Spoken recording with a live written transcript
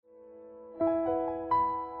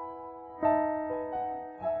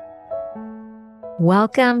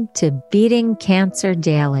Welcome to Beating Cancer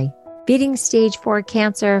Daily. Beating stage 4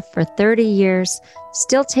 cancer for 30 years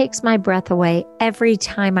still takes my breath away every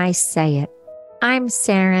time I say it. I'm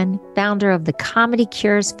Saren, founder of the Comedy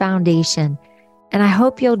Cures Foundation, and I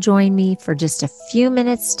hope you'll join me for just a few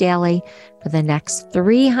minutes daily for the next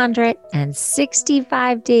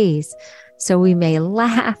 365 days so we may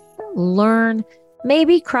laugh, learn,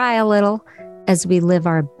 maybe cry a little as we live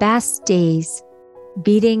our best days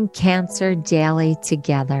beating cancer daily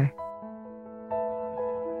together.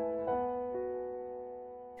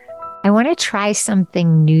 I want to try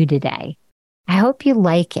something new today. I hope you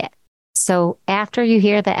like it. So after you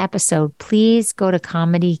hear the episode, please go to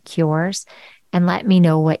Comedy Cures and let me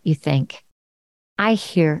know what you think. I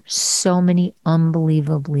hear so many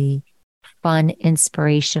unbelievably fun,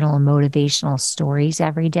 inspirational, and motivational stories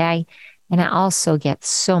every day. And I also get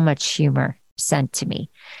so much humor sent to me.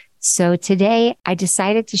 So today I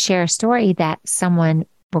decided to share a story that someone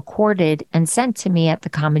recorded and sent to me at the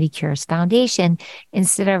Comedy Cures Foundation.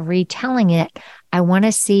 Instead of retelling it, I want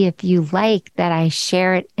to see if you like that I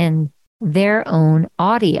share it in their own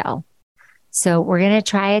audio. So we're going to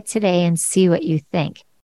try it today and see what you think.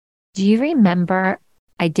 Do you remember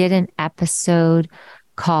I did an episode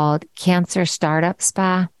called Cancer Startup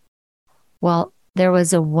Spa? Well, there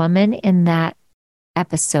was a woman in that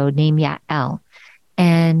episode named Yael.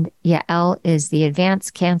 And Yael is the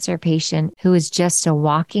advanced cancer patient who is just a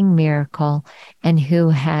walking miracle and who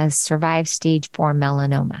has survived stage 4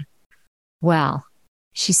 melanoma. Well,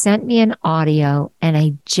 she sent me an audio and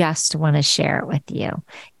I just want to share it with you.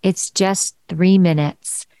 It's just 3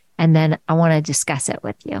 minutes and then I want to discuss it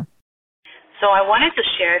with you. So I wanted to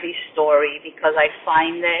share this story because I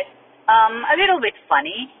find it a little bit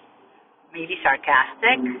funny, maybe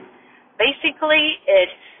sarcastic. Basically,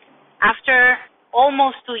 it's after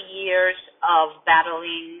almost 2 years of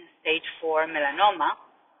battling stage 4 melanoma,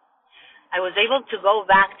 I was able to go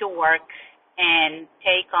back to work and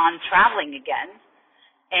take on traveling again.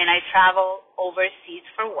 And I travel overseas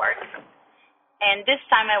for work. And this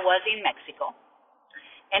time I was in Mexico.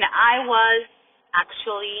 And I was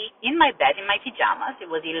actually in my bed, in my pajamas.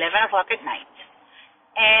 It was 11 o'clock at night.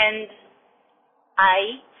 And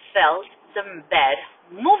I felt the bed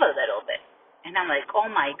move a little bit. And I'm like, oh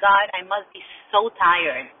my God, I must be so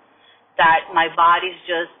tired that my body's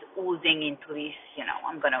just oozing into this,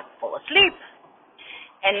 I'm going to fall asleep.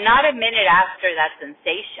 And not a minute after that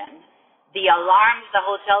sensation, the alarm, the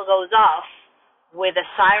hotel goes off with a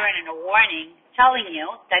siren and a warning telling you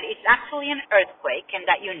that it's actually an earthquake and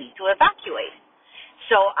that you need to evacuate.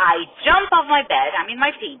 So I jump off my bed, I'm in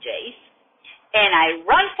my PJs, and I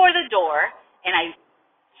run for the door, and I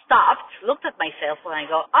stopped, looked at myself, and I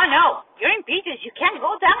go, oh no, you're in PJs, you can't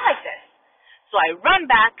go down like this. So I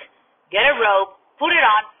run back, get a robe, put it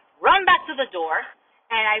on, run back to the door,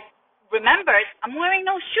 and I remembered I'm wearing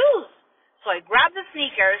no shoes. So I grabbed the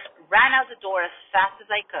sneakers, ran out the door as fast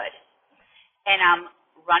as I could, and I'm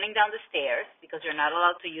running down the stairs because you're not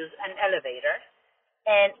allowed to use an elevator.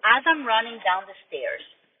 And as I'm running down the stairs,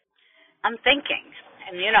 I'm thinking,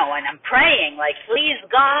 and I'm praying, like, please,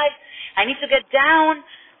 God, I need to get down.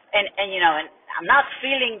 And I'm not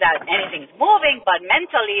feeling that anything's moving, but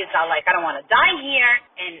mentally it's like, I don't want to die here.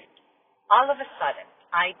 And all of a sudden,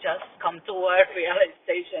 I just come to a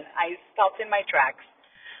realization. I stopped in my tracks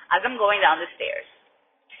as I'm going down the stairs.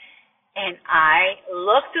 And I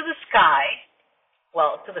look to the sky,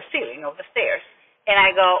 to the ceiling of the stairs, and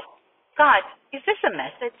I go, God, is this a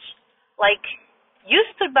message? Like, you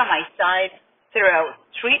stood by my side throughout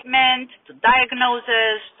treatment, to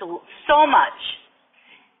diagnosis, to so much.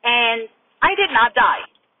 And I did not die.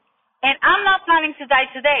 And I'm not planning to die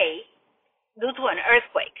today due to an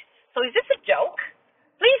earthquake. So is this a joke?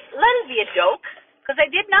 Please let it be a joke, because I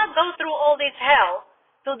did not go through all this hell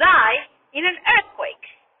to die in an earthquake.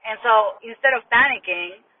 And so instead of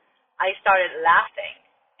panicking, I started laughing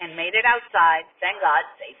and made it outside, thank God,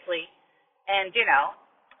 safely. And,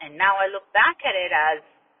 and now I look back at it as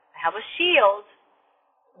I have a shield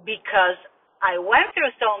because I went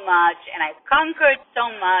through so much, and I conquered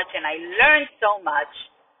so much, and I learned so much.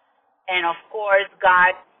 And, of course,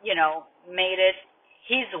 God, made it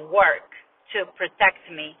his work to protect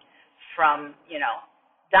me from,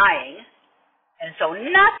 dying. And so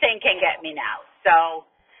nothing can get me now. So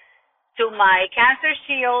to my cancer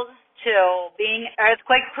shield, to being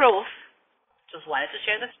earthquake-proof, just wanted to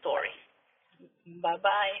share the story.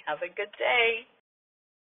 Bye-bye. Have a good day.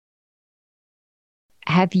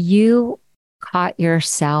 Have you caught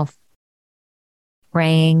yourself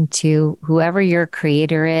praying to whoever your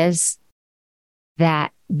creator is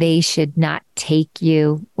that they should not take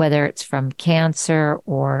you, whether it's from cancer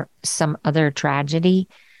or some other tragedy.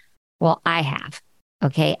 Well, I have.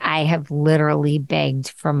 Okay. I have literally begged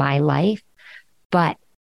for my life. But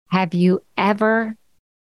have you ever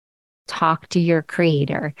talked to your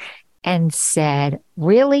creator and said,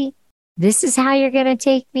 really? This is how you're going to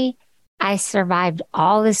take me? I survived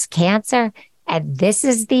all this cancer and this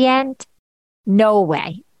is the end? No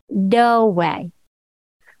way. No way.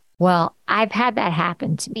 Well, I've had that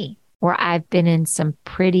happen to me where I've been in some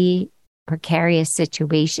pretty precarious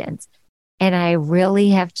situations. And I really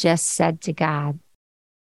have just said to God,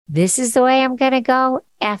 this is the way I'm going to go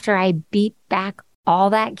after I beat back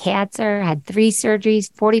all that cancer, had 3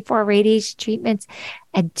 surgeries, 44 radiation treatments,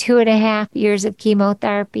 and 2.5 years of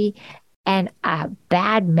chemotherapy and a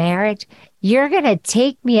bad marriage. You're going to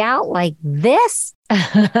take me out like this?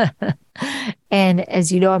 And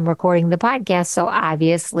as you know, I'm recording the podcast. So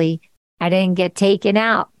obviously I didn't get taken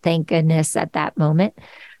out, thank goodness, at that moment.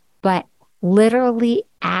 But literally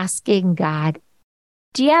asking God,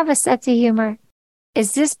 do you have a sense of humor?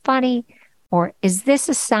 Is this funny? Or is this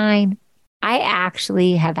a sign? I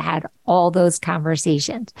actually have had all those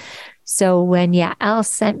conversations. So when Yael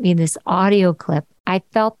sent me this audio clip, I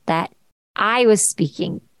felt that I was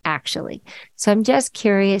speaking actually. So I'm just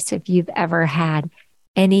curious if you've ever had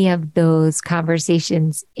any of those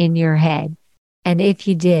conversations in your head. And if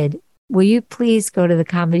you did, will you please go to the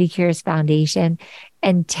Comedy Cures Foundation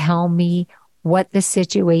and tell me what the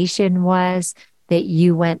situation was that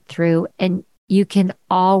you went through? And you can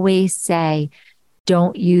always say,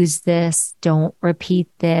 don't use this, don't repeat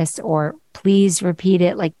this, or please repeat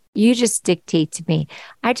it. Like, you just dictate to me.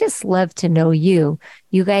 I just love to know you.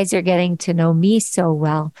 You guys are getting to know me so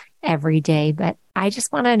well every day, but I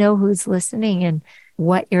just want to know who's listening and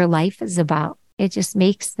what your life is about. It just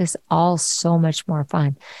makes this all so much more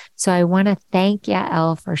fun. So I want to thank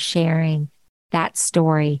Yael for sharing that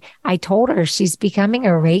story. I told her she's becoming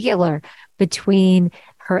a regular between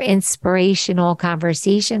her inspirational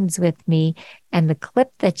conversations with me and the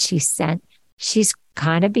clip that she sent. She's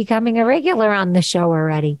kind of becoming a regular on the show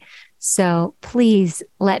already. So please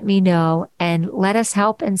let me know and let us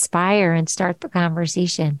help inspire and start the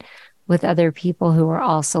conversation with other people who are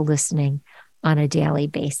also listening on a daily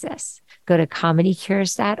basis. Go to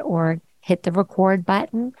comedycures.org, hit the record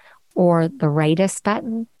button or the write us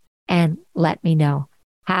button, and let me know.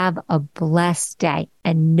 Have a blessed day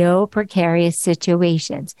and no precarious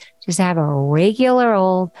situations. Just have a regular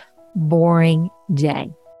old boring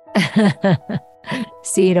day.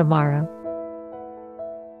 See you tomorrow.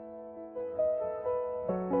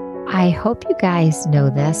 I hope you guys know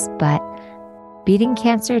this, but Beating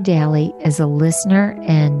Cancer Daily is a listener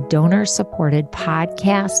and donor-supported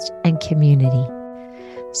podcast and community.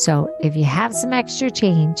 So if you have some extra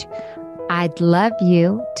change, I'd love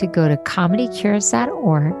you to go to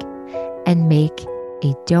comedycures.org and make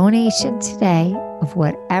a donation today of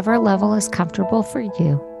whatever level is comfortable for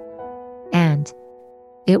you. And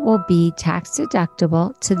it will be tax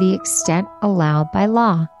deductible to the extent allowed by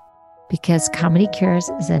law, because Comedy Cures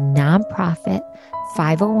is a nonprofit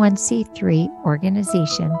 501c3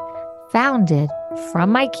 organization founded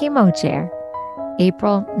from my chemo chair,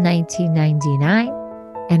 April 1999,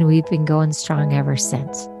 and we've been going strong ever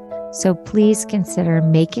since. So please consider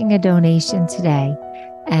making a donation today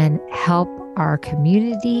and help our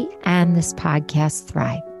community and this podcast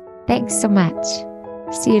thrive. Thanks so much.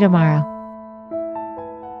 See you tomorrow.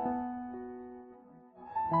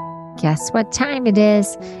 Guess what time it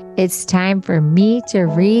is? It's time for me to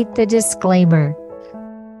read the disclaimer.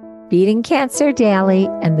 Beating Cancer Daily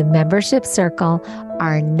and the membership circle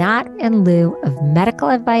are not in lieu of medical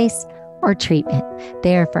advice or treatment.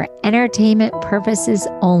 They are for entertainment purposes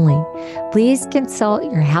only. Please consult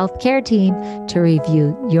your healthcare team to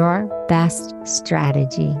review your best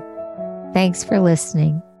strategy. Thanks for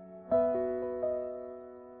listening.